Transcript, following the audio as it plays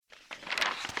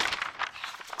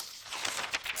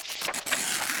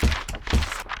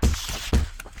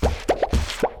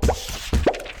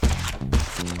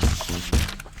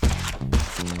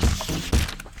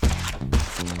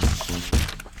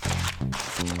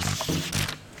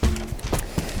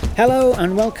Hello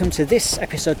and welcome to this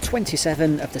episode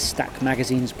 27 of the Stack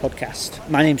Magazine's podcast.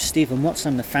 My name's Stephen Watts,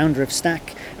 I'm the founder of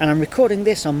Stack, and I'm recording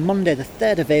this on Monday the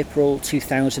 3rd of April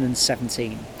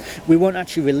 2017. We won't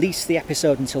actually release the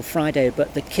episode until Friday,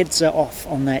 but the kids are off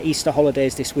on their Easter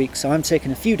holidays this week, so I'm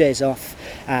taking a few days off,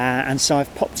 and so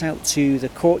I've popped out to the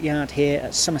courtyard here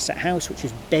at Somerset House, which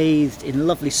is bathed in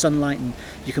lovely sunlight, and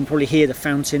you can probably hear the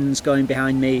fountains going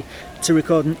behind me, to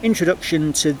record an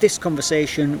introduction to this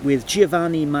conversation with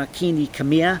Giovanni Marchini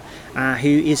Camia, who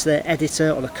is the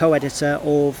editor or the co-editor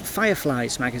of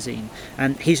Fireflies magazine.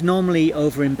 And he's normally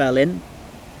over in Berlin,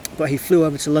 but he flew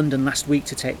over to London last week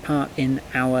to take part in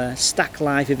our Stack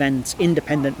Live event,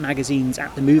 Independent Magazines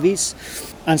at the Movies.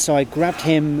 And so I grabbed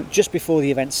him just before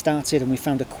the event started, and we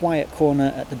found a quiet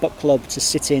corner at the book club to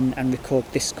sit in and record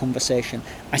this conversation.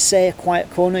 I say a quiet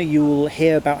corner, you'll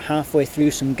hear about halfway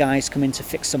through some guys come in to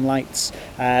fix some lights,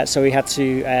 so we had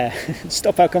to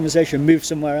stop our conversation, move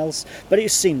somewhere else, but it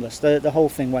was seamless. The whole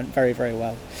thing went very, very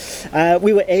well.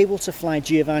 We were able to fly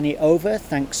Giovanni over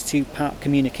thanks to Park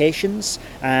Communications.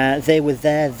 They were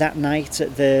there that night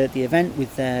at the event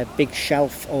with their big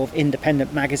shelf of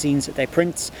independent magazines that they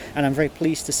print, and I'm very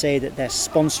pleased to say that they're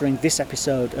sponsoring this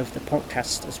episode of the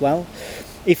podcast as well.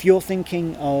 If you're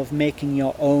thinking of making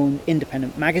your own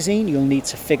independent magazine, you'll need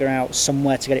to figure out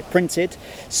somewhere to get it printed.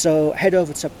 So head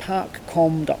over to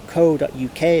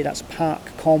parkcom.co.uk, that's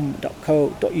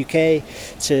parkcom.co.uk,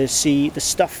 to see the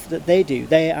stuff that they do.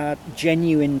 They are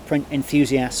genuine print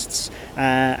enthusiasts,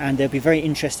 and they'll be very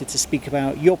interested to speak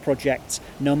about your project,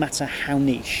 no matter how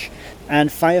niche.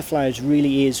 And Fireflies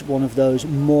really is one of those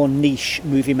more niche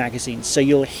movie magazines. So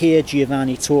you'll hear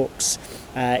Giovanni talks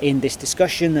in this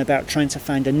discussion about trying to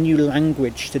find a new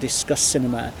language to discuss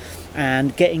cinema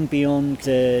and getting beyond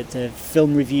the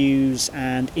film reviews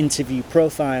and interview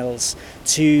profiles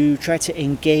to try to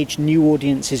engage new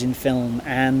audiences in film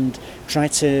and try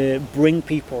to bring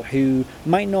people who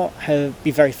might not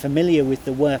be very familiar with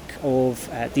the work of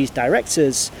these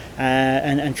directors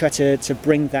and try to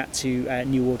bring that to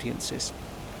new audiences.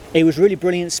 It was really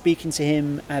brilliant speaking to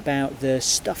him about the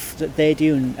stuff that they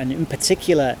do, and in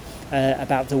particular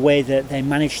about the way that they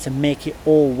managed to make it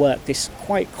all work, this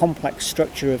quite complex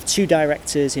structure of two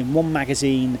directors in one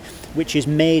magazine, which is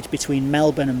made between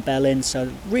Melbourne and Berlin, so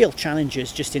real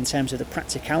challenges just in terms of the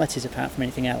practicalities apart from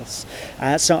anything else.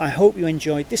 So I hope you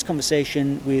enjoyed this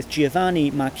conversation with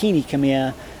Giovanni Marchini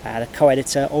Camia, the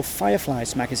co-editor of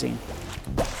Fireflies magazine.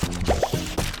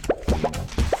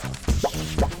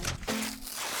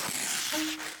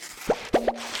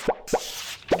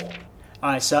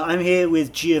 Alright, so I'm here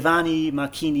with Giovanni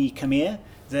Marchini Camia,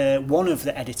 one of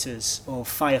the editors of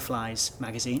Fireflies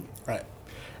magazine. Right.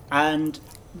 And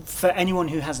for anyone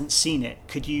who hasn't seen it,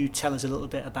 could you tell us a little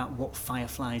bit about what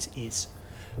Fireflies is?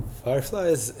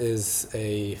 Fireflies is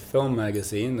a film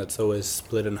magazine that's always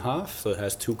split in half, so it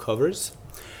has two covers,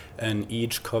 and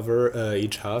each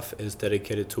half is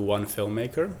dedicated to one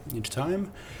filmmaker each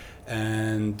time.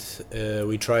 And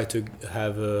we try to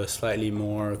have a slightly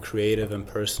more creative and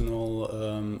personal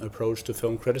approach to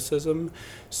film criticism.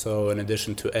 So in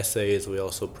addition to essays, we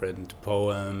also print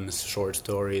poems, short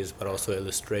stories, but also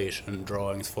illustration,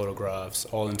 drawings, photographs,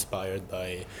 all inspired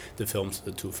by the films of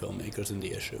the two filmmakers in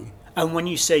the issue. And when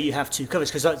you say you have two covers,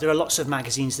 because there are lots of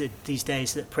magazines these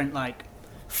days that print like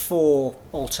 4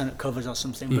 alternate covers or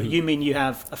something, but you mean you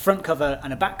have a front cover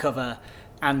and a back cover,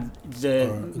 and the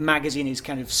magazine is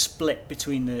kind of split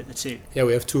between the two. Yeah,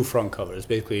 we have 2 front covers.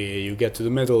 Basically, you get to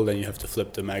the middle, then you have to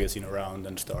flip the magazine around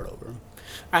and start over.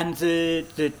 And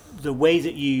the way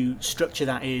that you structure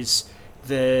that is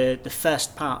the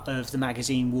first part of the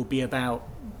magazine will be about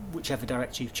whichever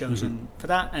director you've chosen for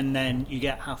that, and then you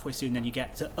get halfway through, and then you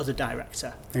get the other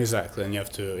director. Exactly, and you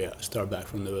have to start back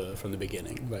from the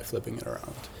beginning by flipping it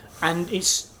around. And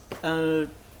it's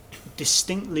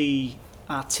distinctly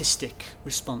artistic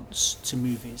response to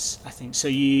movies, I think. So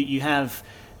you have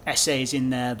essays in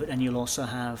there, but then you'll also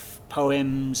have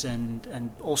poems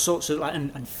and all sorts of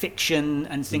and fiction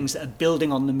and things that are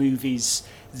building on the movies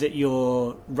that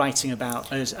you're writing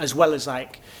about, as well as I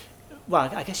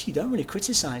guess you don't really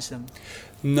criticize them.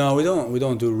 No, we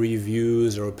don't do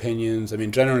reviews or opinions. I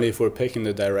mean, generally, if we're picking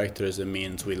the directors, it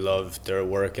means we love their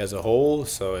work as a whole,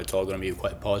 so it's all going to be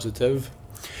quite positive.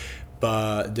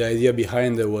 But the idea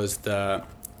behind it was that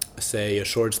say, a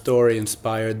short story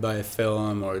inspired by a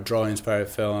film or a drawing inspired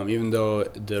film, even though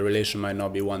the relation might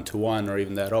not be one-to-one or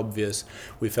even that obvious,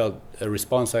 we felt a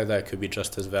response like that could be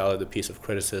just as valid a piece of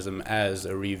criticism as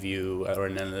a review or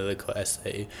an analytical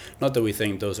essay. Not that we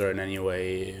think those are in any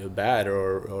way bad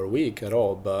or weak at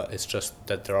all, but it's just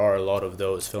that there are a lot of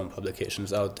those film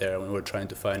publications out there when we're trying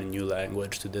to find a new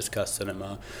language to discuss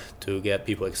cinema, to get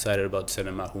people excited about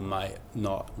cinema who might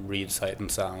not read Sight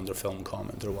and Sound or Film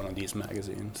Comment or one of these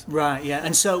magazines. Right, yeah.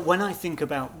 And so when I think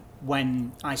about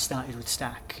when I started with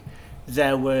Stack,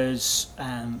 there was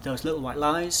Little White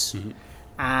Lies, Mm-hmm.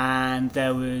 and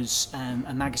there was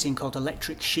a magazine called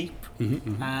Electric Sheep.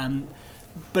 Mm-hmm, mm-hmm.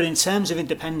 But in terms of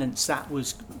independence, that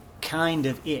was kind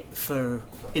of it for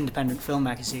independent film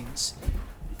magazines.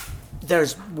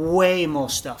 There's way more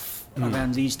stuff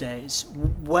around these days.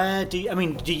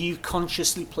 Do you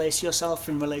consciously place yourself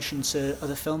in relation to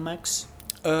other film mags?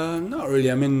 Not really.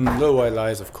 I mean, Little White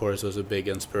Lies, of course, was a big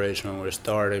inspiration when we were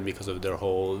starting because of their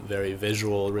whole very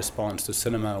visual response to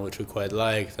cinema, which we quite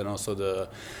liked, and also the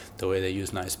way they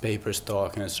use nice paper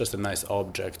stock, and it's just a nice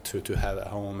object to have at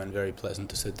home and very pleasant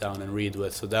to sit down and read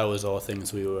with. So that was all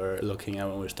things we were looking at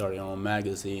when we were starting our own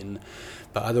magazine.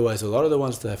 But otherwise, a lot of the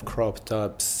ones that have cropped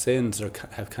up since or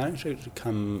have kind of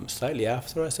come slightly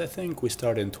after us, I think. We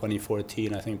started in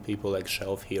 2014. I think people like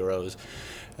Shelf Heroes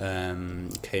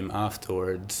came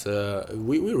afterwards.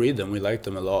 We read them, we like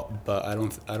them a lot, but I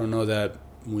don't know that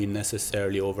we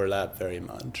necessarily overlap very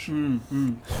much.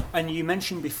 Mm-hmm. And you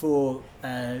mentioned before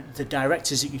the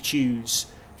directors that you choose.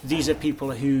 These are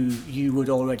people who you would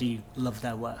already love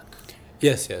their work.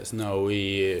 Yes. No,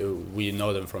 we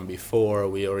know them from before.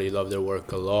 We already love their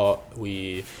work a lot.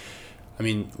 We're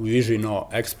usually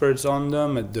not experts on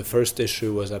them. The first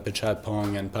issue was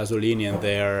Apichatpong and Pasolini, and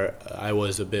there I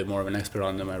was a bit more of an expert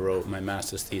on them. I wrote my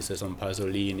master's thesis on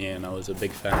Pasolini, and I was a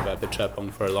big fan of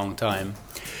Apichatpong for a long time.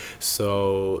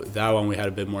 So that one we had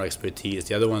a bit more expertise.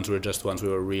 The other ones were just ones we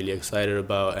were really excited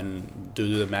about, and due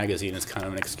to the magazine, it's kind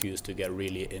of an excuse to get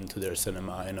really into their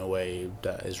cinema in a way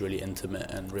that is really intimate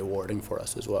and rewarding for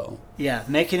us as well. Yeah,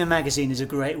 making a magazine is a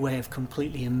great way of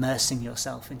completely immersing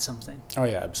yourself in something. Oh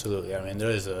yeah, absolutely. I mean,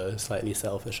 there is a slightly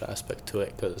selfish aspect to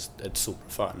it because it's super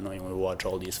fun. I mean, we watch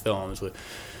all these films.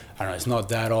 I don't know, it's not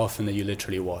that often that you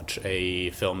literally watch a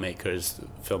filmmaker's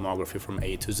filmography from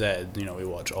A to Z. You know, we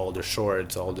watch all the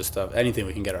shorts, all the stuff, anything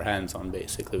we can get our hands on,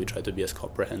 basically. We try to be as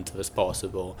comprehensive as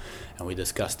possible, and we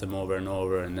discuss them over and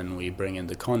over, and then we bring in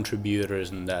the contributors,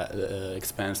 and that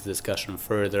expands the discussion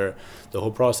further. The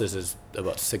whole process is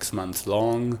about 6 months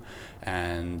long,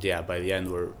 and yeah, by the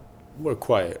end we're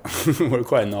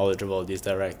quite knowledgeable of these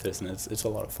directors, and it's a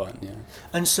lot of fun. Yeah.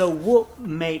 And so what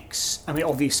makes, I mean,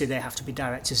 obviously they have to be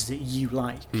directors that you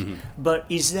like, but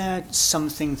is there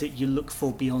something that you look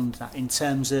for beyond that in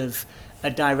terms of a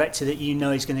director that you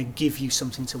know is going to give you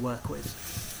something to work with?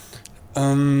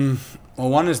 Well,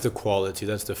 one is the quality.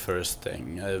 That's the first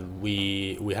thing.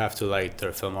 We have to like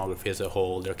their filmography as a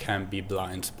whole. There can't be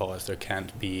blind spots. There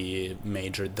can't be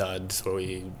major duds where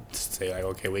we say like,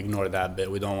 okay, we ignore that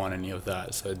bit. We don't want any of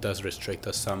that. So it does restrict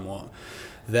us somewhat.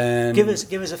 Then give us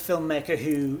a filmmaker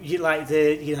who you like.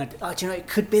 It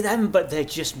could be them, but they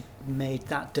just made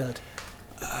that dud.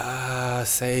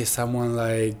 Say someone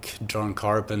like John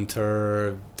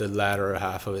Carpenter, the latter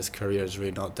half of his career is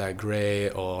really not that great,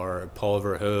 or Paul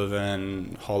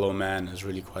Verhoeven, Hollow Man is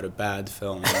really quite a bad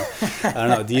film. I don't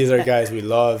know, these are guys we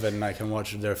love and I can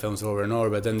watch their films over and over,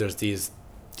 but then there's these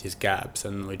gaps,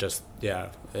 and we just,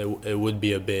 it would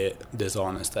be a bit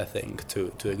dishonest, I think,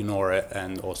 to ignore it,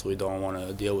 and also we don't want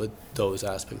to deal with those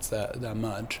aspects that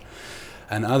much.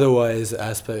 And otherwise,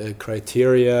 aspect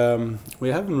criteria,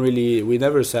 we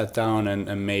never sat down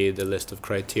and made a list of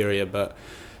criteria, but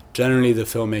generally the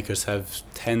filmmakers their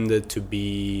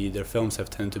films have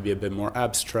tended to be a bit more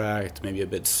abstract, maybe a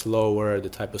bit slower, the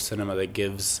type of cinema that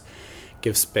gives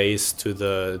space to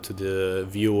the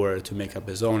viewer to make up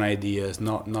his own ideas,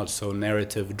 not so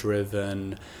narrative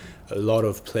driven, a lot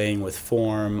of playing with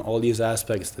form, all these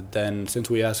aspects that then, since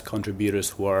we ask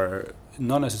contributors who are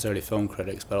not necessarily film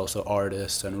critics but also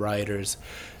artists and writers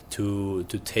to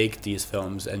take these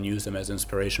films and use them as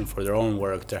inspiration for their own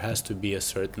work, there has to be a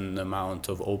certain amount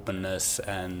of openness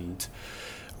and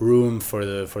room for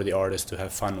the artist to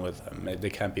have fun with them. They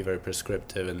can't be very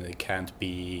prescriptive, and they can't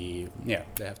be,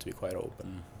 they have to be quite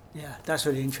open. Yeah, that's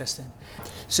really interesting.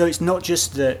 So it's not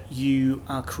just that you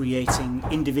are creating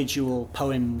individual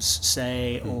poems,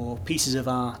 say, or pieces of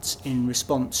art in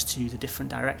response to the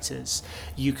different directors.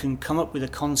 You can come up with a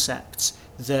concept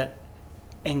that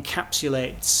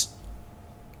encapsulates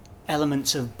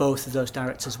elements of both of those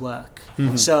directors' work.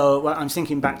 So I'm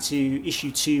thinking back to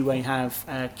issue 2 where you have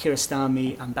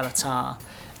Kiarostami and Béla Tarr,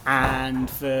 and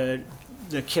for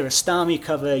the Kiarostami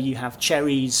cover you have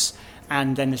cherries,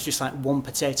 and then there's just like one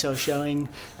potato showing,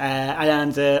 and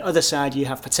on the other side you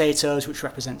have potatoes, which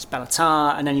represents Béla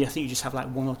Tarr, and then I think you just have like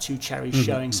 1 or 2 cherries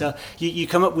showing. So you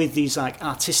come up with these like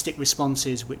artistic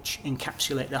responses which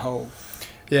encapsulate the whole.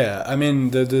 Yeah, I mean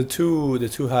the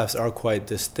two halves are quite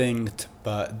distinct,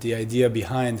 but the idea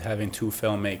behind having 2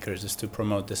 filmmakers is to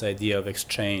promote this idea of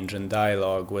exchange and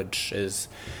dialogue, which is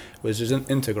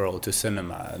integral to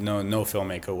cinema. No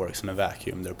filmmaker works in a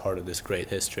vacuum. They're part of this great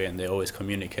history, and they always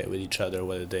communicate with each other,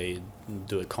 whether they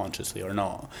do it consciously or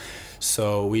not.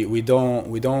 So we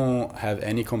don't have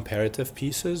any comparative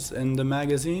pieces in the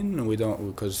magazine. We don't,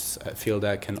 because I feel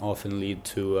that can often lead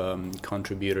to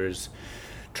contributors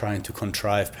trying to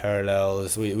contrive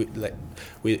parallels. We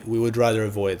would rather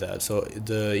avoid that. So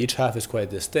each half is quite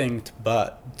distinct,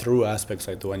 but through aspects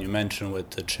like the one you mentioned with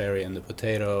the cherry and the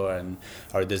potato, and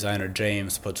our designer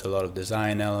James puts a lot of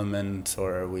design elements,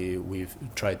 or we've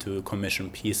tried to commission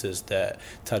pieces that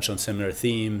touch on similar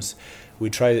themes. We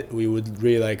would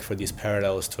really like for these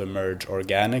parallels to emerge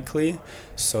organically,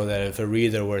 so that if a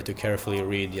reader were to carefully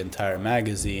read the entire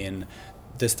magazine,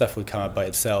 this stuff would come up by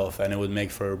itself, and it would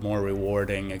make for a more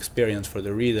rewarding experience for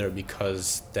the reader,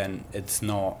 because then it's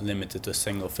not limited to a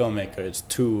single filmmaker, it's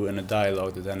 2 in a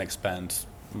dialogue that then expands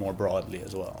more broadly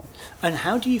as well. And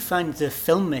how do you find the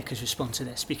filmmakers respond to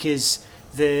this? Because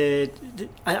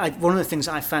one of the things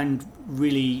I found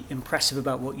really impressive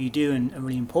about what you do, and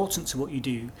really important to what you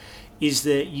do, is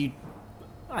that you,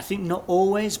 I think not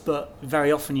always, but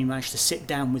very often you manage to sit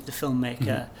down with the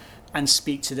filmmaker and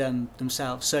speak to them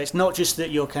themselves. So it's not just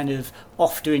that you're kind of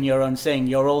off doing your own thing,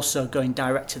 you're also going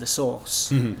direct to the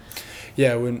source.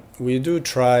 Yeah, we do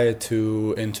try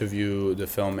to interview the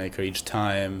filmmaker each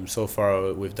time. So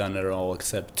far we've done it all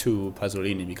except 2,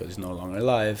 Pasolini because he's no longer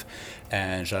alive,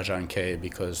 and Jajanke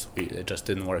because it just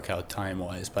didn't work out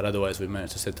time-wise. But otherwise we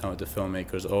managed to sit down with the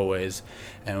filmmakers always,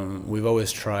 and we've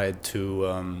always tried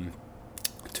to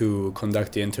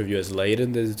conduct the interview as late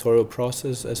in the editorial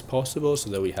process as possible, so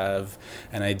that we have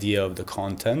an idea of the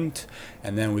content,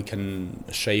 and then we can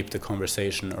shape the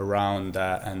conversation around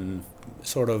that and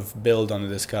sort of build on the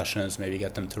discussions, maybe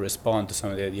get them to respond to some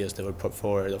of the ideas that were put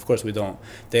forward. Of course, they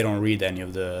don't read any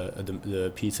of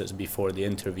the pieces before the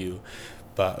interview,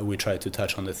 but we try to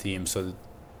touch on the theme so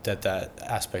that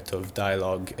aspect of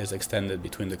dialogue is extended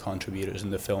between the contributors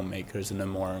and the filmmakers in a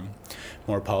more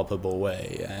palpable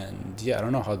way. And yeah, I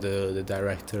don't know how the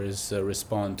directors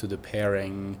respond to the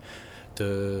pairing.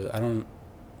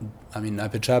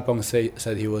 Apichatpong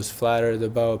said he was flattered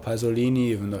about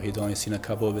Pasolini, even though he'd only seen a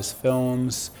couple of his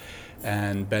films.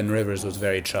 And Ben Rivers was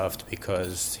very chuffed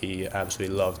because he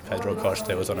absolutely loved Pedro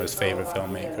Costa. He was one of his favorite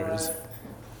filmmakers.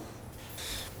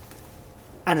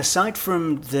 And aside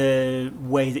from the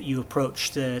way that you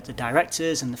approach the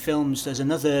directors and the films, there's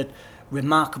another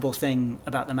remarkable thing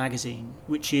about the magazine,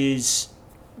 which is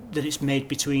that it's made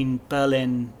between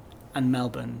Berlin and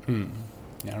Melbourne.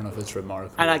 Yeah, I don't know if it's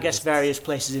remarkable. And I guess various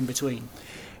places in between.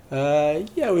 The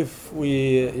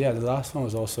last one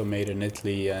was also made in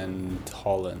Italy and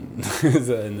Holland,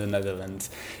 in the Netherlands.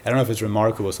 I don't know if it's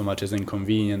remarkable so much as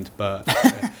inconvenient, but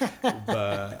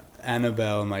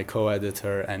Annabelle, my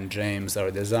co-editor, and James, our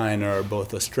designer, are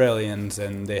both Australians,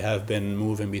 and they have been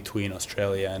moving between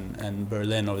Australia and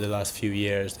Berlin over the last few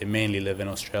years. They mainly live in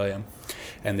Australia,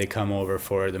 and they come over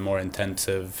for the more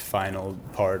intensive final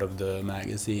part of the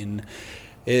magazine.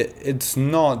 It's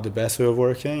not the best way of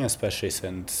working, especially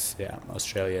since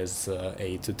Australia is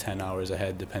 8 to 10 hours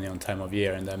ahead depending on time of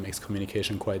year, and that makes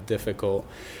communication quite difficult.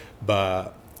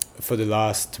 But for the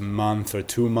last month or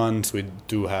 2 months we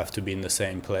do have to be in the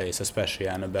same place, especially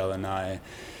Annabelle and I,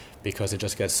 because it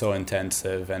just gets so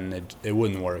intensive and it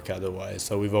wouldn't work otherwise.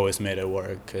 So we've always made it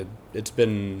work. It's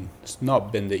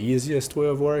not been the easiest way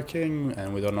of working,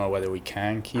 and we don't know whether we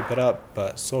can keep it up,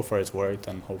 but so far it's worked,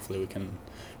 and hopefully we can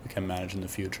manage in the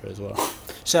future as well.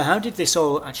 So how did this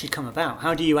all actually come about?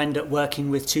 How do you end up working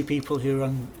with 2 people who are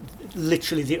on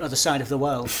literally the other side of the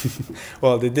world?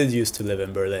 Well, they did used to live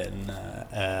in Berlin.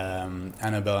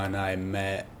 Annabelle and I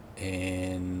met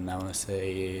in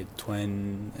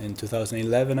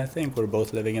 2011, I think. We're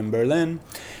both living in Berlin,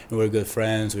 and we're good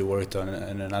friends. We worked in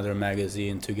another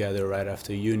magazine together right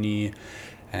after uni,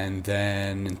 and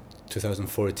then in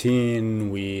 2014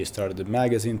 we started the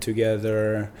magazine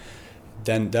together.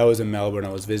 Then that was in Melbourne. I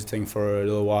was visiting for a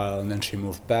little while, and then she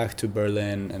moved back to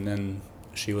Berlin, and then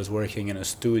she was working in a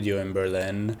studio in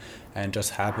Berlin and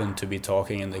just happened to be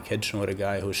talking in the kitchen with a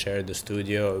guy who shared the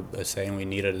studio, saying we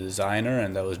needed a designer,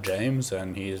 and that was James.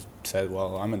 And he said,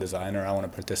 well, I'm a designer, I want to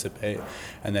participate.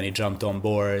 And then he jumped on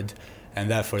board. And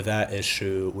that for that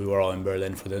issue, we were all in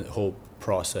Berlin for the whole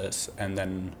process. And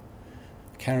then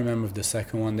I can't remember if the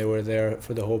second one they were there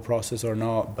for the whole process or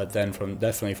not, but then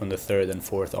definitely from the third and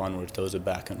fourth onwards, those are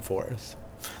back and forth.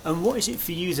 And what is it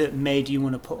for you that made you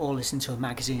want to put all this into a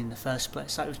magazine in the first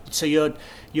place? So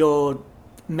you're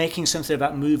making something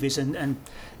about movies, and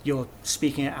you're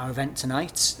speaking at our event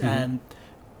tonight. Mm-hmm.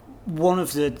 One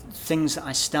of the things that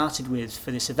I started with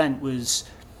for this event was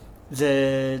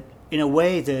the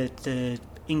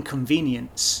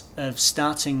inconvenience of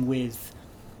starting with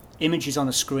images on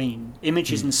a screen,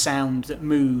 images and sound that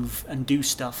move and do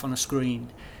stuff on a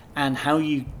screen, and how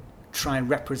you try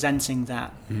representing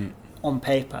that on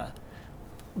paper,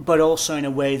 but also in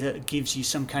a way that gives you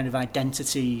some kind of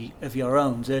identity of your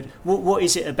own. What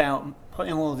is it about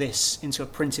putting all this into a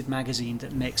printed magazine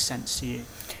that makes sense to you?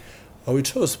 Well, we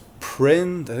chose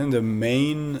print. I think the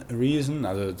main reason,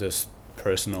 other than just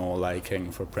personal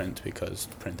liking for print, because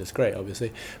print is great,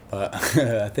 obviously, but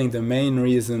I think the main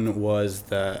reason was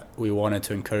that we wanted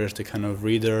to encourage the kind of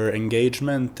reader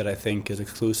engagement that I think is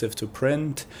exclusive to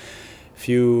print. If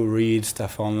you read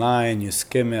stuff online, you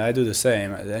skim it. I do the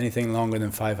same. Anything longer than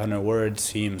 500 words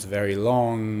seems very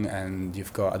long, and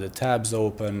you've got other tabs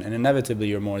open, and inevitably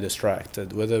you're more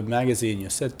distracted. With a magazine,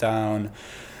 you sit down,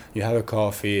 you have a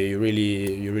coffee, you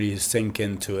really sink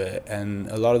into it. And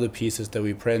a lot of the pieces that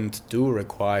we print do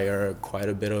require quite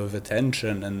a bit of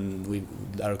attention,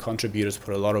 and our contributors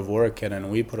put a lot of work in,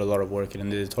 and we put a lot of work in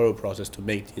the editorial process to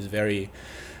make these very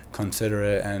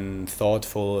considerate and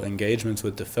thoughtful engagements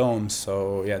with the films.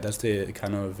 So yeah, that's the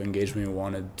kind of engagement we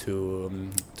wanted to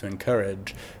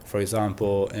encourage. For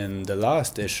example, in the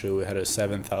last issue, we had a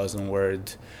 7,000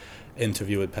 word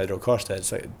interview with Pedro Costa.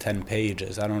 It's like 10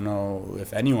 pages. I don't know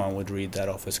if anyone would read that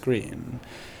off a screen.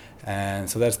 And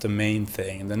so that's the main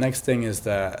thing. The next thing is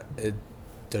that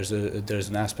there's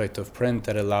an aspect of print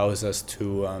that allows us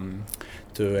to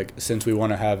since we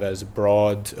want to have as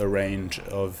broad a range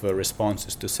of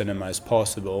responses to cinema as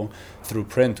possible, through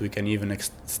print we can even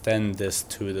extend this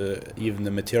to even the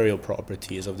material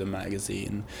properties of the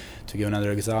magazine. To give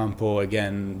another example,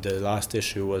 again, the last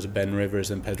issue was Ben Rivers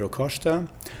and Pedro Costa,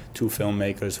 two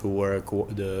filmmakers who work.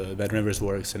 Ben Rivers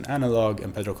works in analog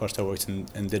and Pedro Costa works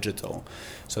in digital.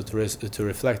 So to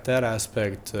reflect that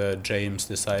aspect, James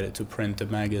decided to print the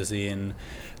magazine,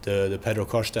 the Pedro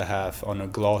Costa half, on a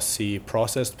glossy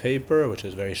processed paper, which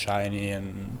is very shiny,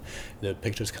 and the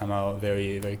pictures come out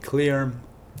very, very clear,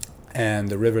 and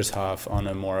the Rivers half on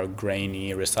a more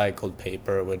grainy recycled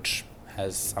paper, which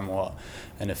has somewhat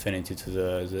an affinity to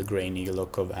the grainy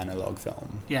look of analog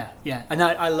film. Yeah, and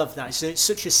I love that. So it's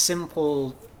such a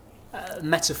simple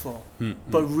metaphor,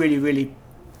 but really, really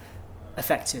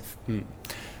effective.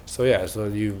 So yeah, so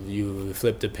you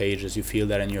flip the pages, you feel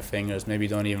that in your fingers, maybe you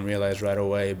don't even realize right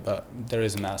away, but there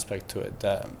is an aspect to it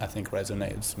that I think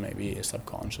resonates maybe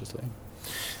subconsciously.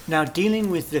 Now, dealing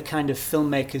with the kind of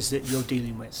filmmakers that you're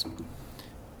dealing with,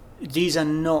 these are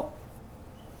not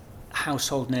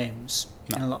household names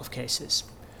in a lot of cases.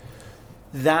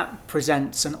 That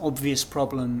presents an obvious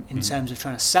problem in terms of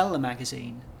trying to sell the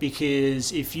magazine,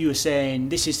 because if you were saying,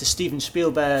 this is the Steven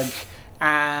Spielberg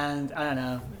and I don't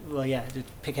know, well, yeah, to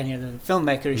pick any other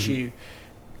filmmaker issue,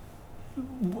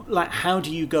 like, how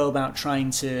do you go about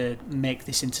trying to make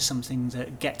this into something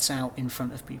that gets out in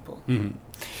front of people?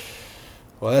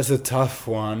 Well, that's a tough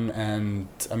one, and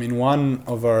I mean, one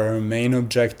of our main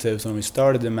objectives when we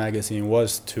started the magazine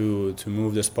was to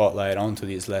move the spotlight onto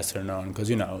these lesser known, because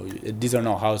these are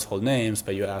not household names,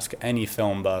 but you ask any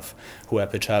film buff who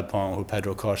Epi Chapon, who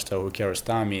Pedro Costa, who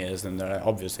Kiarostami is, and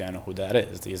obviously I know who that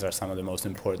is. These are some of the most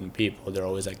important people. They're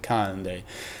always at Cannes.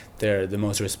 They're the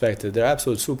most respected. They're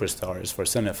absolute superstars for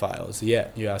cinephiles. Yeah,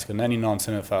 you ask any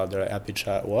non-cinephile, they're like, Epi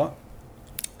Chat, what?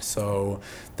 So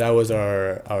that was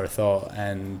our thought,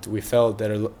 and we felt that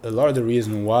a lot of the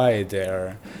reason why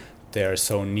they're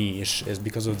so niche is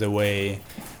because of the way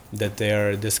that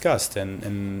they're discussed,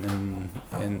 and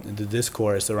the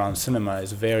discourse around cinema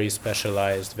is very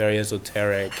specialized, very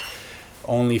esoteric.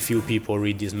 Only few people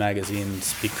read these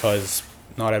magazines because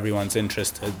not everyone's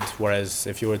interested. Whereas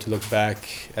if you were to look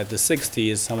back at the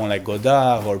 60s, someone like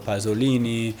Godard or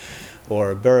Pasolini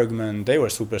or Bergman, they were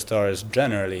superstars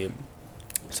generally.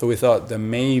 So we thought that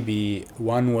maybe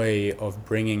one way of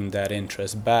bringing that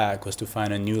interest back was to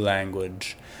find a new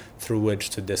language through which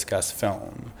to discuss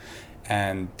film.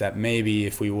 and that maybe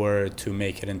if we were to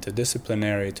make it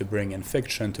interdisciplinary, to bring in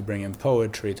fiction, to bring in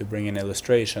poetry, to bring in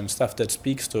illustration, stuff that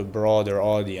speaks to a broader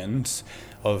audience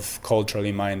of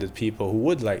culturally minded people who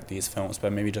would like these films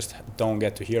but maybe just don't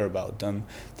get to hear about them,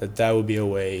 that would be a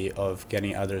way of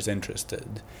getting others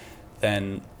interested.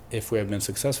 Then if we have been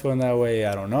successful in that way,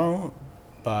 I don't know,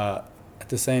 but at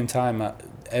the same time,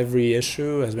 every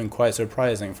issue has been quite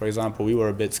surprising. For example, we were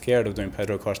a bit scared of doing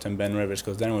Pedro Costa and Ben Rivers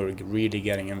because then we were really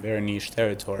getting in very niche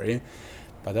territory,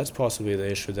 but that's possibly the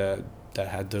issue that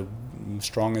had the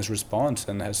strongest response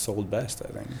and has sold best, I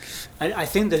think. I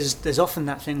think there's often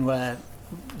that thing where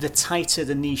the tighter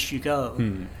the niche you go,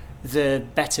 the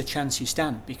better chance you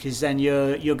stand, because then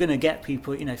you're going to get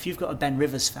people, if you've got a Ben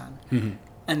Rivers fan,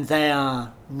 and they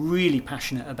are really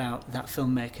passionate about that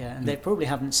filmmaker, and they probably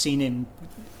haven't seen him,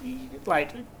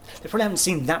 they probably haven't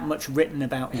seen that much written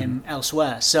about him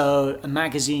elsewhere. So a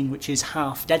magazine which is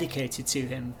half dedicated to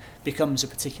him becomes a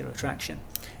particular attraction.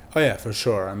 Oh yeah, for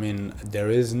sure. I mean, there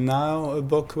is now a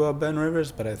book about Ben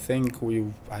Rivers, but I think we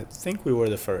were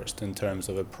the first in terms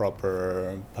of a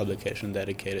proper publication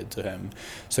dedicated to him.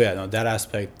 So yeah, no, that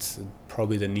aspect,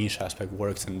 probably the niche aspect,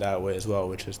 works in that way as well,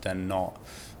 which is then not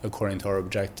according to our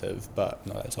objective, but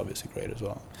no, that's obviously great as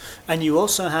well. And you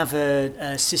also have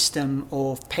a system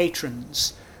of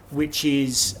patrons, which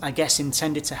is, I guess,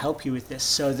 intended to help you with this,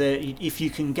 so that if you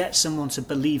can get someone to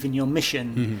believe in your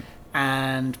mission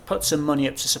and put some money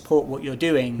up to support what you're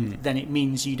doing, then it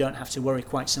means you don't have to worry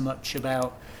quite so much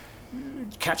about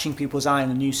catching people's eye on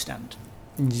the newsstand.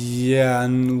 Yeah,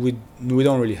 and we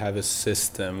don't really have a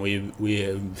system. We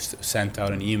have sent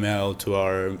out an email to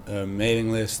our mailing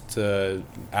list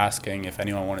asking if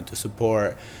anyone wanted to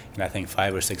support, and I think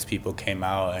 5 or 6 people came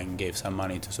out and gave some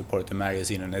money to support the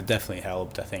magazine, and it definitely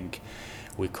helped. I think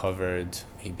we covered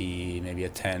maybe a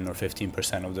 10 or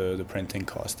 15% of the printing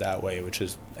cost that way, which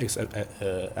is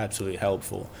absolutely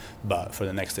helpful. But for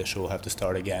the next issue, we'll have to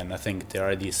start again. I think there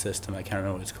are these systems, I can't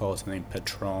remember what it's called, something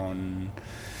Patron,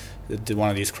 one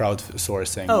of these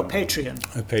crowdsourcing. Oh, Patreon.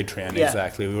 Patreon, yeah.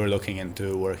 Exactly. We were looking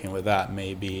into working with that.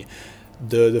 Maybe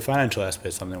the financial aspect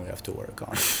is something we have to work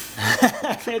on.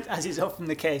 As is often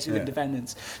the case with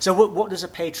independents. So what does a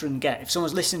patron get? If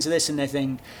someone's listening to this and they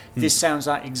think, this sounds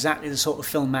like exactly the sort of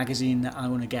film magazine that I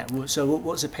want to get, so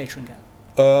what does a patron get?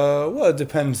 Well, it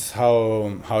depends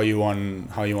how you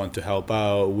want to help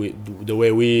out. The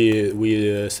way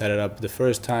we set it up the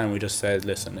first time, we just said,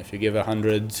 listen, if you give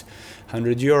 100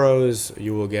 €100,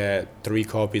 you will get 3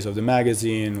 copies of the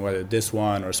magazine, whether this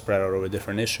one or spread out over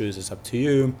different issues, it's up to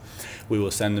you. We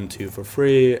will send them to you for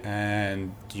free,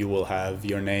 and you will have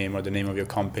your name or the name of your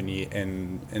company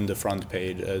in the front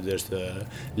page. There's the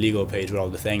legal page with all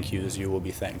the thank yous. You will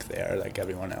be thanked there like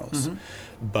everyone else.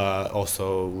 But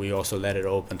we also let it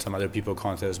open. Some other people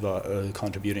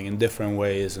contributing in different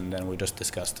ways, and then we just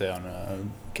discussed it on a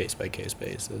case-by-case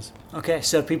basis. Okay,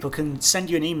 so people can send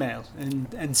you an email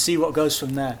and see what goes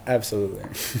from there. Absolutely.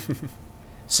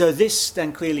 So this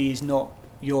then clearly is not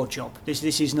your job.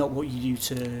 This is not what you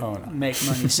do to make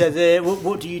money. So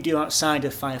what do you do outside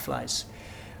of Fireflies?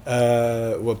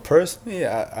 Well, personally,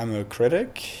 I'm a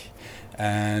critic.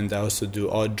 And I also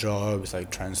do odd jobs like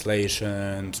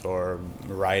translations or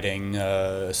writing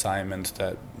assignments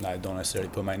that I don't necessarily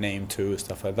put my name to,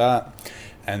 stuff like that.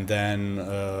 And then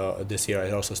this year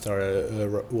I also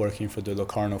started working for the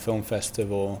Locarno Film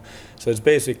Festival. So it's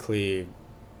basically,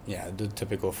 the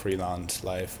typical freelance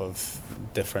life of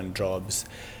different jobs.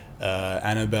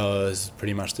 Annabelle is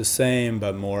pretty much the same,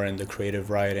 but more in the creative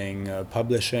writing,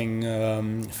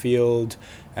 publishing field,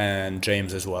 and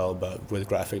James as well, but with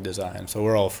graphic design. So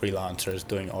we're all freelancers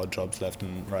doing odd jobs left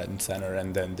and right and center,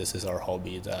 and then this is our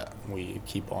hobby that we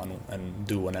keep on and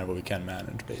do whenever we can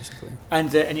manage, basically.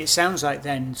 And it sounds like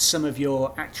then some of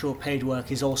your actual paid work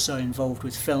is also involved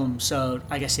with film, so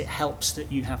I guess it helps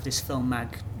that you have this film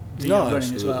mag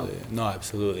running as well. No,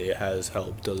 absolutely. It has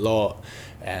helped a lot.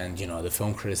 And, the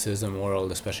film criticism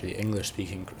world, especially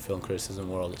English-speaking film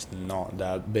criticism world, is not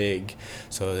that big.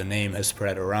 So the name has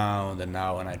spread around, and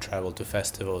now when I travel to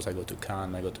festivals, I go to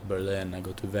Cannes, I go to Berlin, I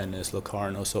go to Venice,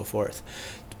 Locarno, so forth,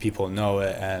 people know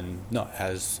it, and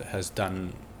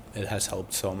it has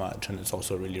helped so much, and it's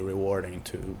also really rewarding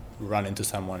to run into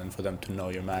someone and for them to know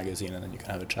your magazine, and then you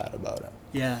can have a chat about it.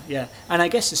 Yeah. And I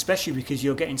guess especially because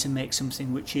you're getting to make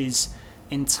something which is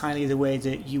entirely the way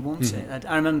that you want it.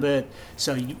 I remember,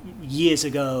 years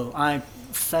ago, I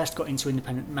first got into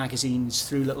independent magazines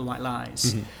through Little White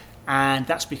Lies. And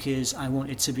that's because I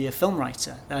wanted to be a film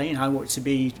writer. I wanted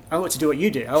to do what you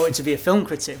do. I wanted to be a film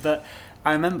critic, but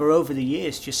I remember over the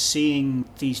years just seeing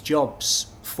these jobs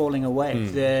falling away.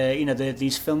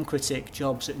 These film critic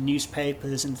jobs at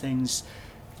newspapers and things,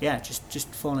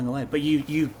 just falling away. But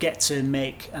you get to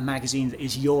make a magazine that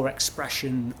is your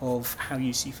expression of how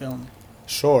you see film.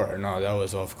 Sure, no, that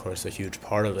was of course a huge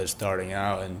part of it starting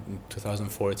out in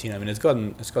 2014. I mean, it's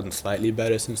gotten slightly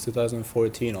better since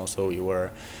 2014. Also, we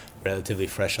were relatively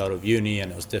fresh out of uni,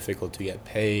 and it was difficult to get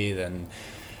paid, and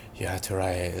you had to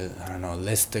write,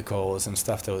 listicles and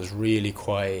stuff that was really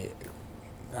quite,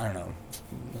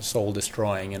 soul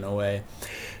destroying in a way.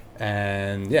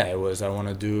 And it was, I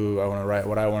want to write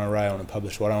what I want to write, I want to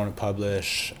publish what I want to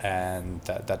publish, and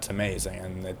that's amazing.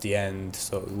 And at the end,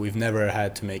 so we've never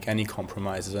had to make any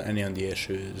compromises on any of the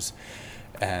issues,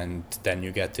 and then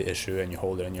you get the issue and you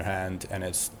hold it in your hand and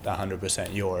it's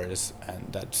 100% yours, and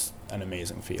that's an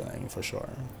amazing feeling for sure.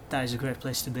 That is a great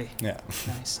place to be. Yeah.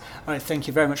 Nice. All right, thank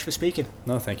you very much for speaking.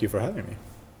 No, thank you for having me.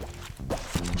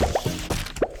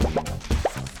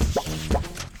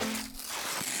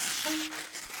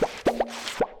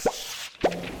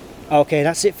 Okay,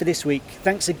 that's it for this week.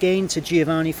 Thanks again to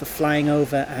Giovanni for flying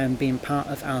over and being part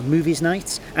of our movies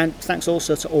night, and thanks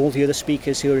also to all the other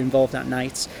speakers who were involved that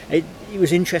night. It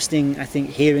was interesting, I think,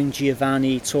 hearing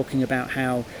Giovanni talking about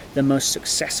how the most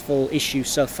successful issue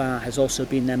so far has also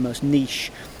been their most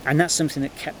niche, and that's something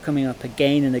that kept coming up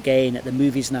again and again at the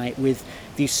movies night, with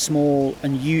these small,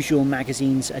 unusual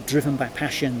magazines are driven by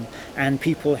passion and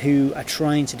people who are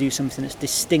trying to do something that's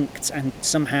distinct and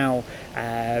somehow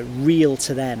real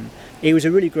to them. It was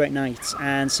a really great night,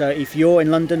 and so if you're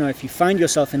in London, or if you find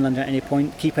yourself in London at any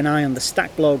point, keep an eye on the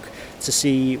Stack blog to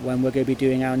see when we're going to be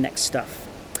doing our next stuff.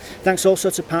 Thanks also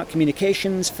to Park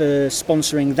Communications for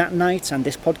sponsoring that night and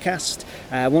this podcast.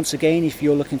 Once again, if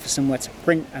you're looking for somewhere to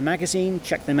print a magazine,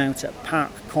 check them out at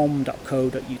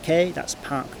parkcom.co.uk. That's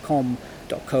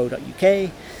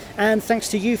parkcom.co.uk. And thanks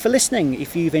to you for listening.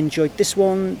 If you've enjoyed this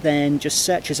one, then just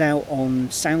search us out on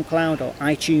SoundCloud or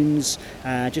iTunes.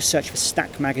 Just search for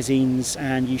Stack Magazines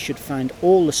and you should find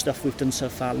all the stuff we've done so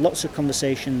far. Lots of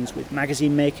conversations with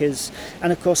magazine makers.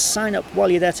 And of course, sign up while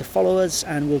you're there to follow us,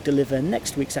 and we'll deliver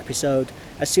next week's episode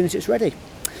as soon as it's ready.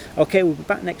 Okay, we'll be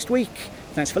back next week.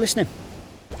 Thanks for listening.